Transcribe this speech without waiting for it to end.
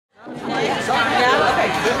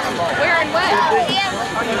Where and when?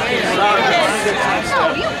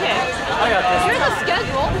 No, you pick. You're the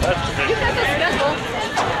schedule. You got the schedule.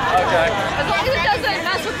 Okay. As long as it doesn't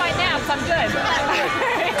mess with my naps, I'm good.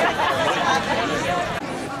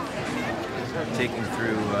 Taking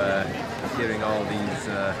through, giving all these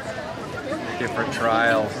different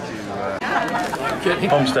trials to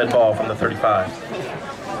Homestead ball from the 35.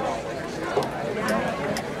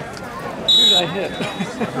 Who did I hit?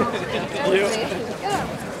 You.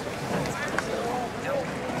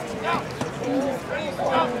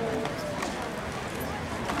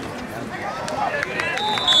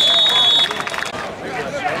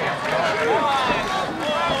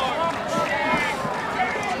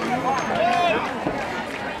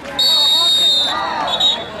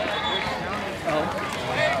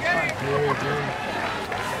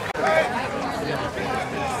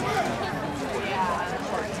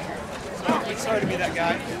 Sorry to be that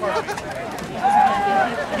guy.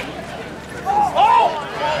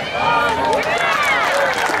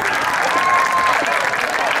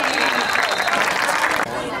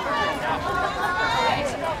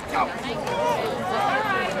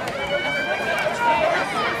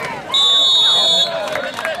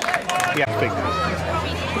 Yeah, big.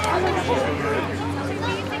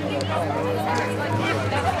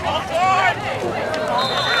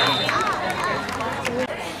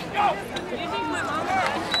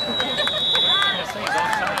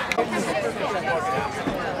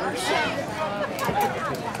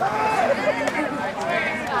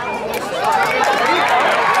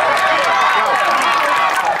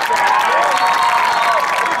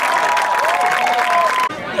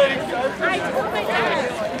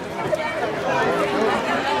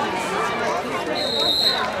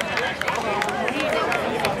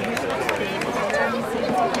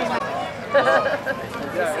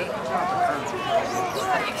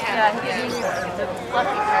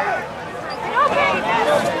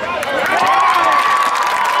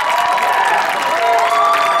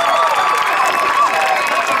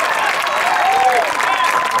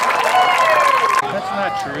 That's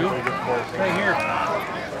not true. Right here,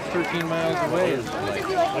 13 miles away is like,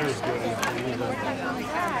 there's good.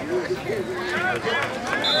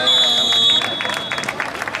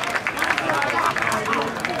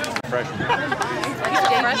 Freshman.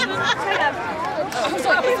 Freshman? I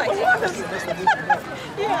was like, what is this?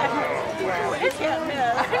 Yeah.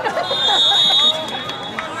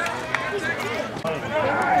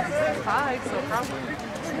 It's five, so probably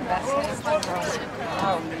the best thing.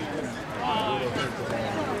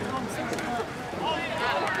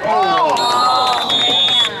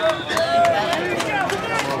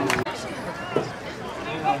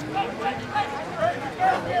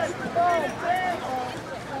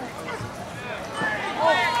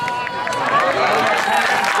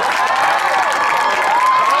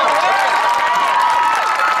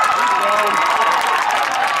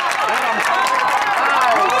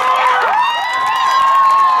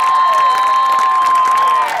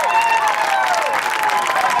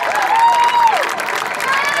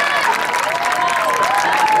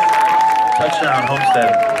 Touchdown,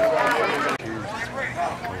 Homestead.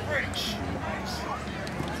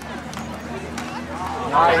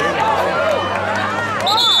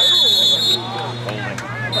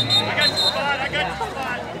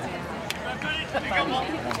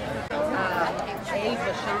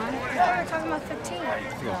 We're talking about 15. You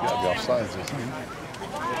guys gotta be offsides, isn't it?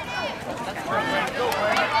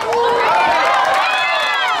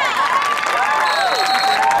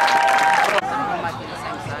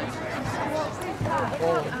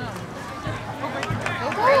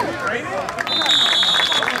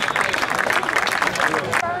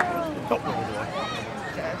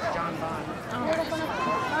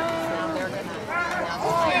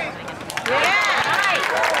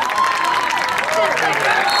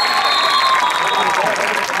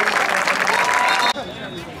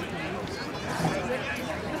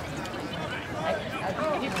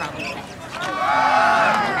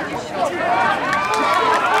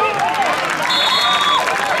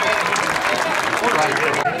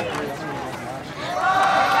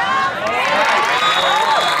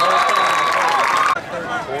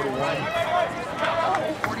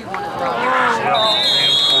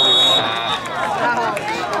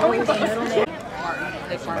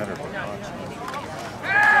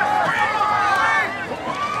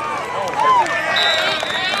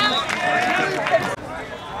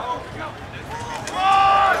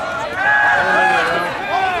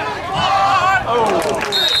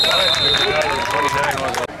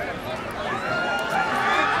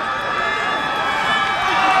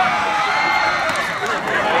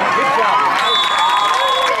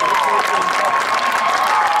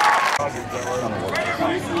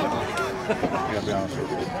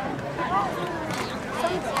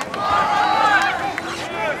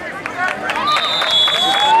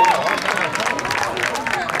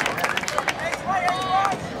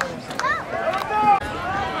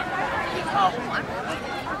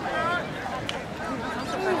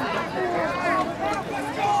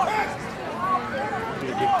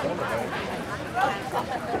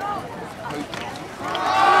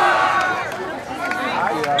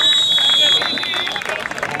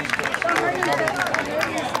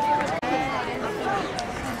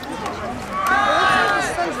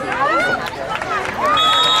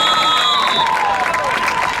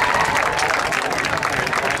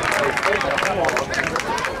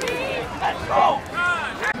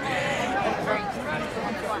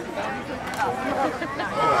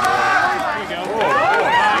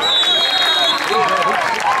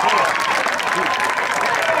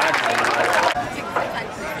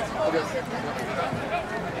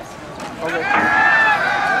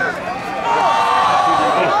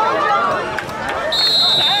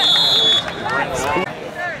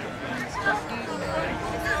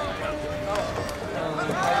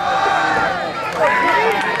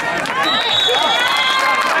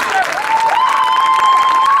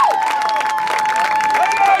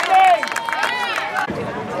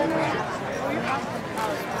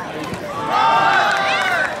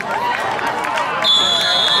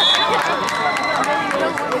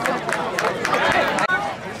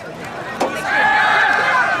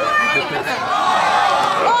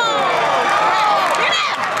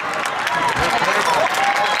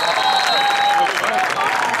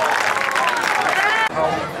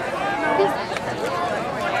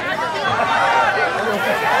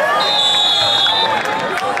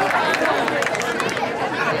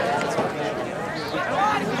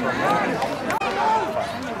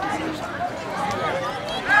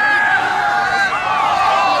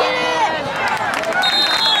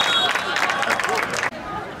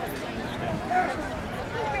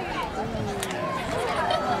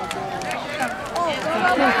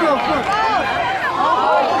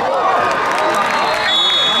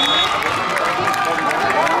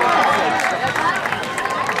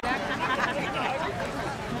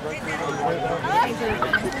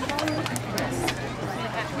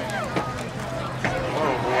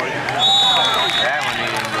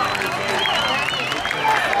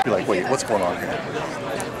 Wait, what's going on here?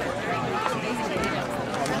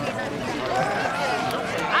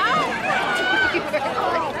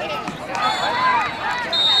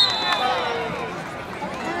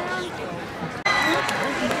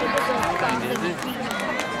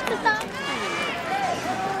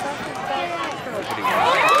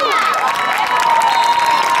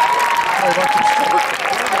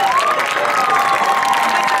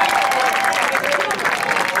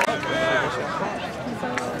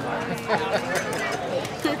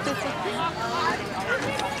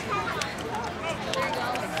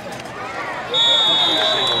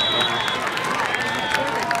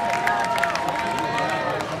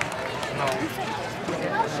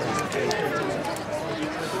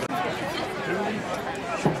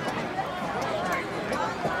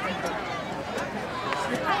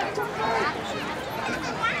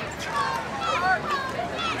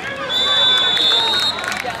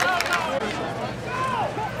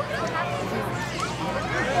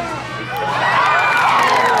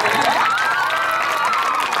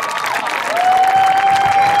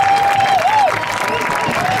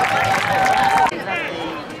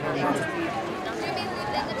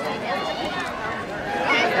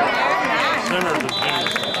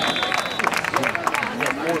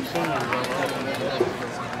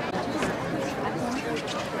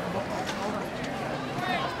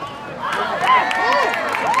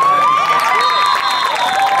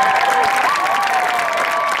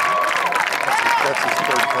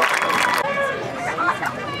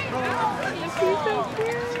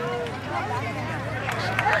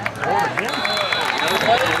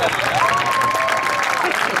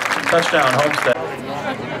 Touchdown, Homestead.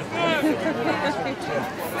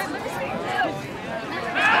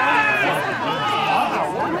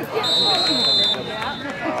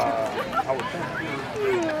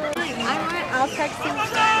 I'll text him.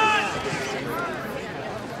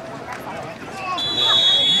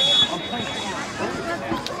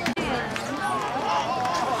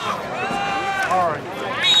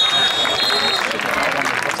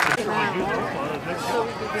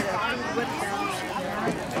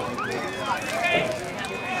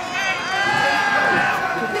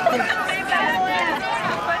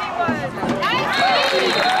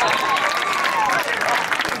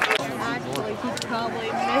 Actually, he's probably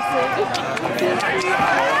missing.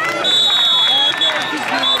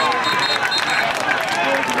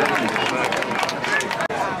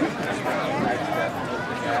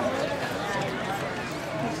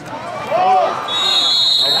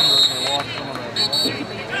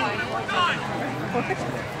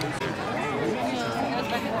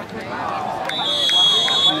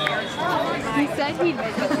 He said he'd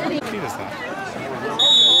miss it.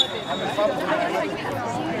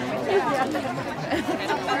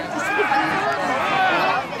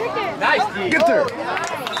 Nice. Get there. Did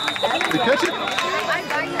you catch it?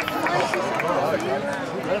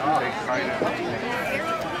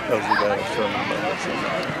 That was the guy I was telling you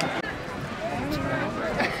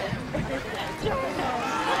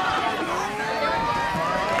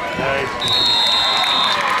Nice.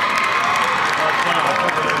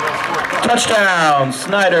 Touchdown,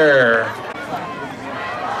 Snider.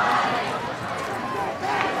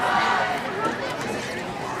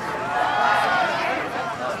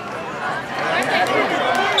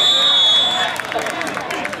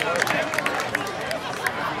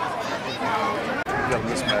 got a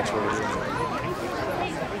mismatch over here.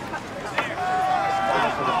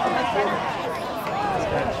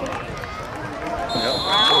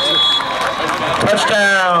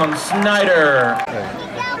 Touchdown, Snider.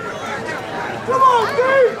 Come on,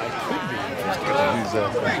 dude! Use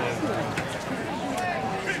that.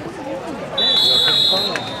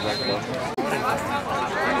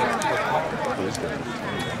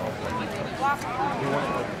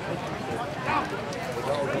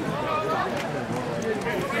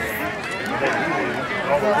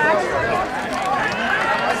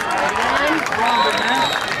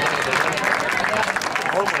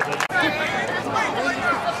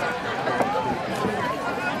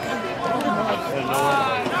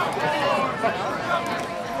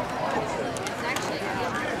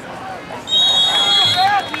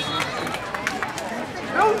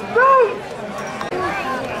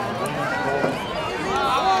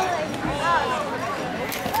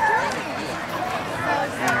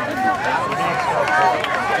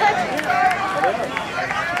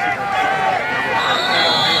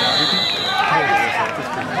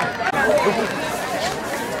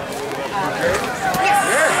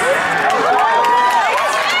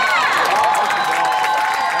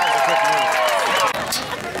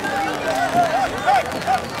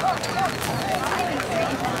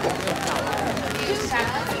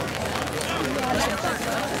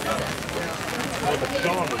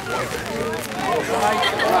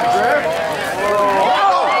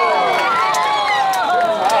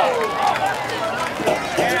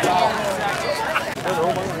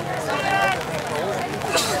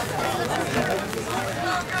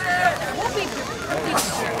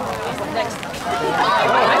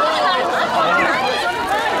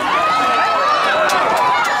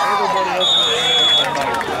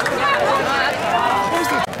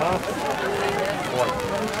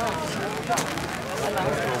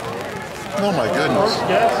 Oh my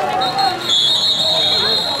goodness.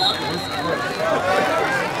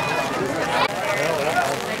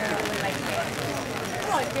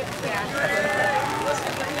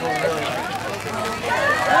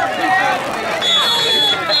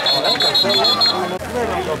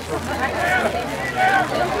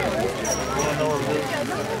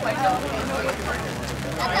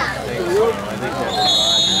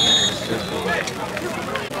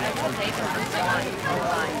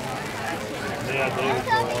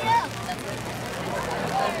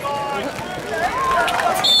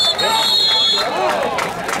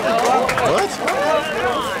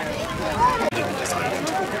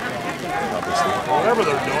 Whatever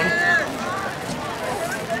they're doing.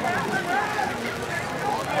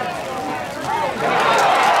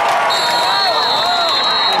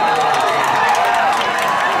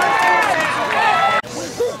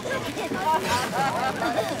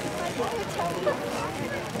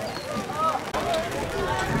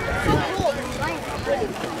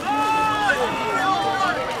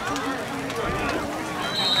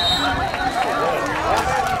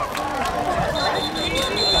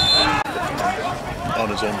 On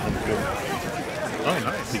his own 100 go. Oh,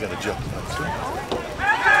 nice. He got a jump.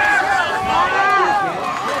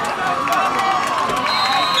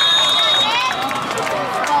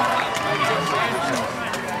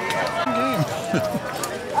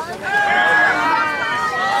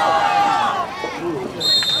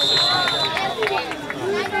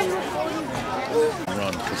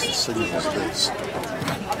 Run, because the signal is this.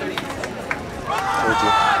 Told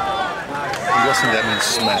you. I'm guessing that means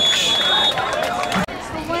smash.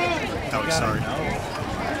 Oh, sorry.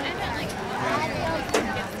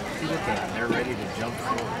 They're ready to jump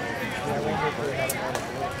forward.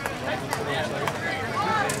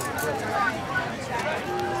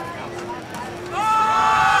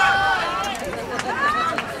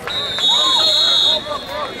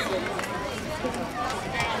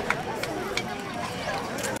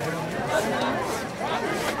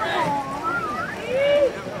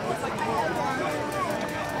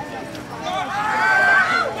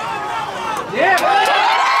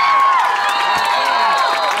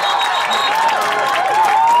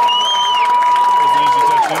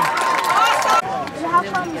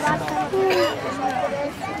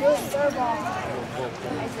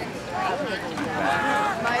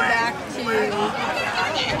 My back to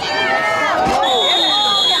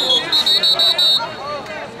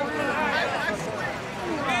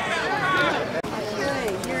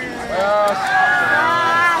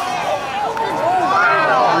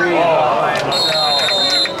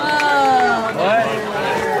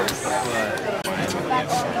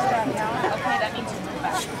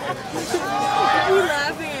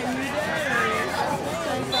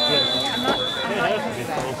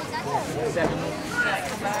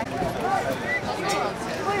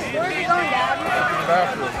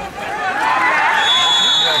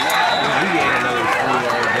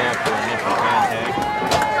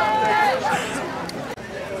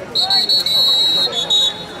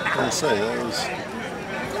Say that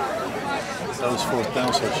was fourth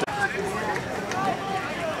down, so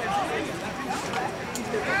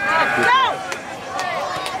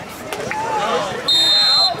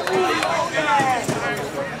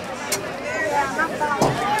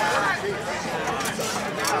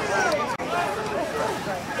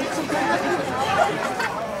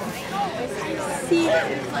see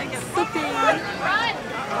it's like flipping.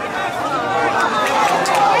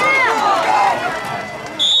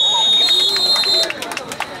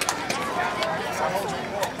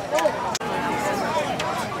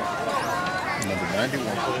 number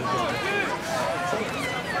 91.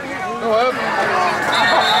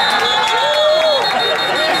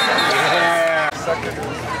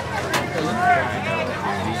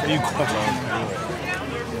 You quite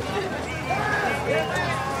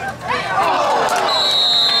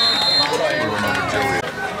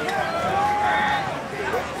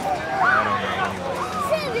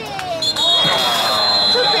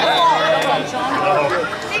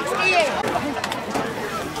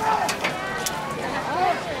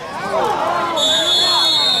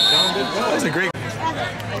That's a great.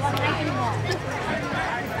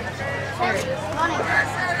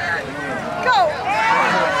 Go!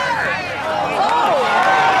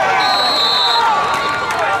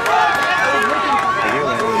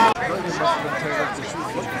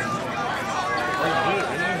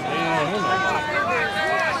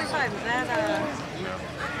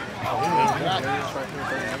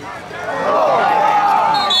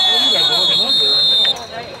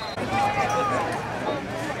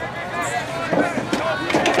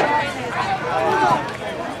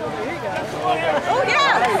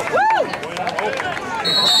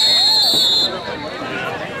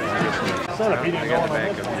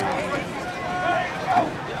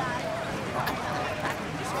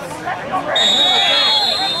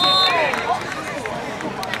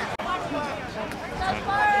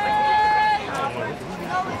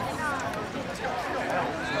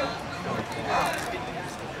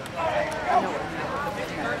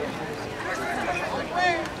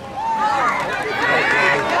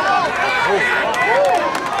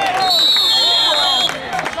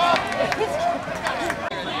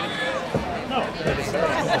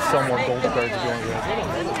 cards if you want to grab.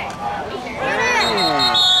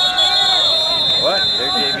 What? Their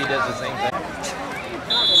JV does the same thing.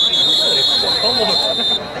 That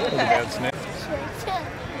was a bad snap.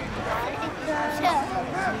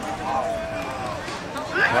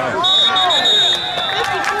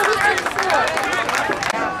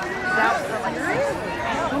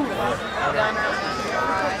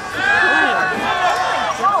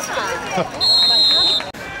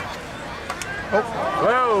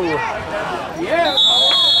 Whoa! Yeah!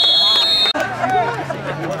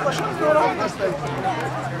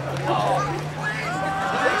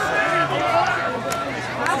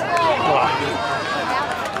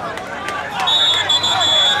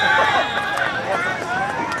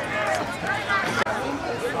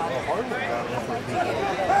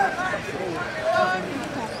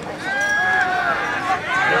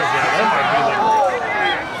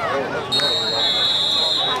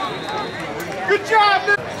 Good job!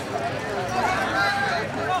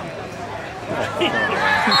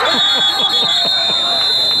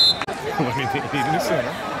 Let me think even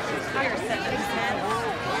sooner.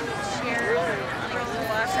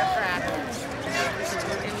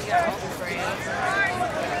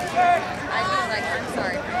 I'm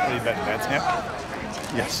sorry. Are you betting bad snap?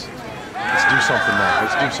 Yes. Let's do something now.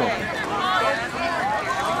 Let's do something.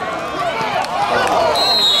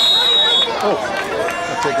 Oh,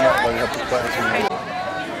 I'm taken out by the upper class.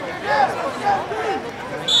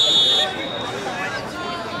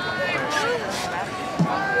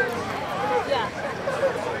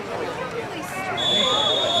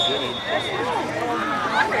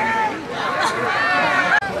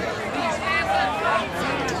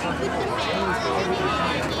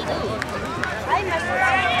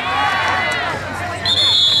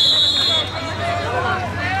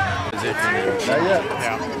 Not yet.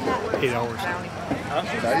 Yeah. 8 hours.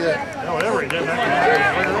 Not yet. No, whatever. It doesn't matter.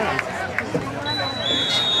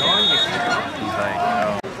 He's like,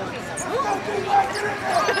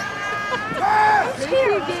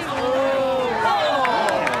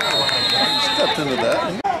 Stepped into that.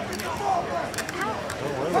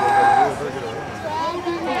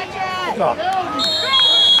 No.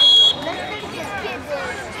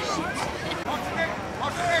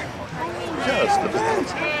 Just a bit.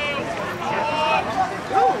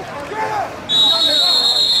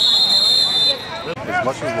 As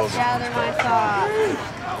much as Logan. Yeah, they're my thoughts.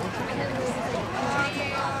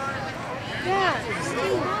 Yeah.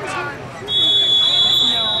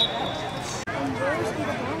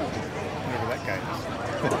 Whatever that guy is.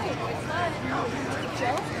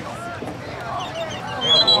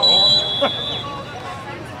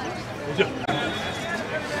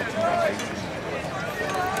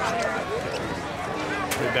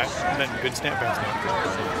 That good snap, bad snap.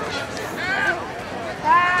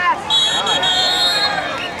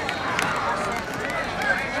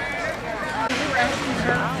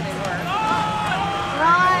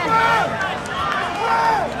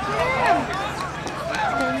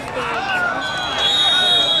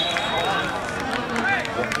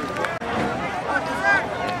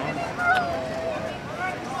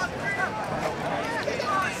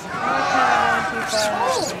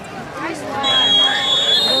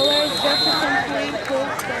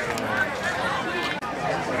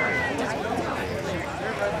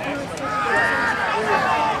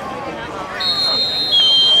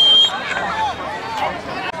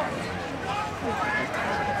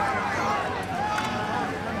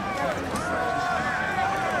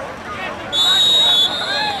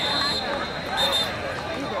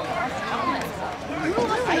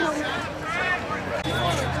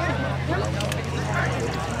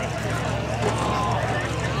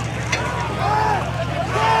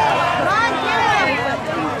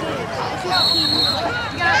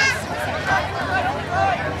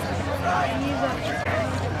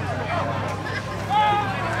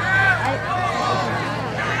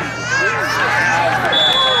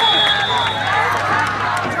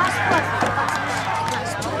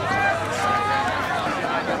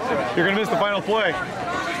 You're going to miss the final play.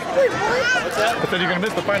 What's that? I said you're going to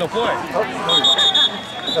miss the final play.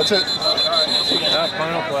 That's it.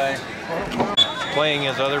 final play. Playing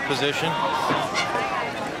his other position.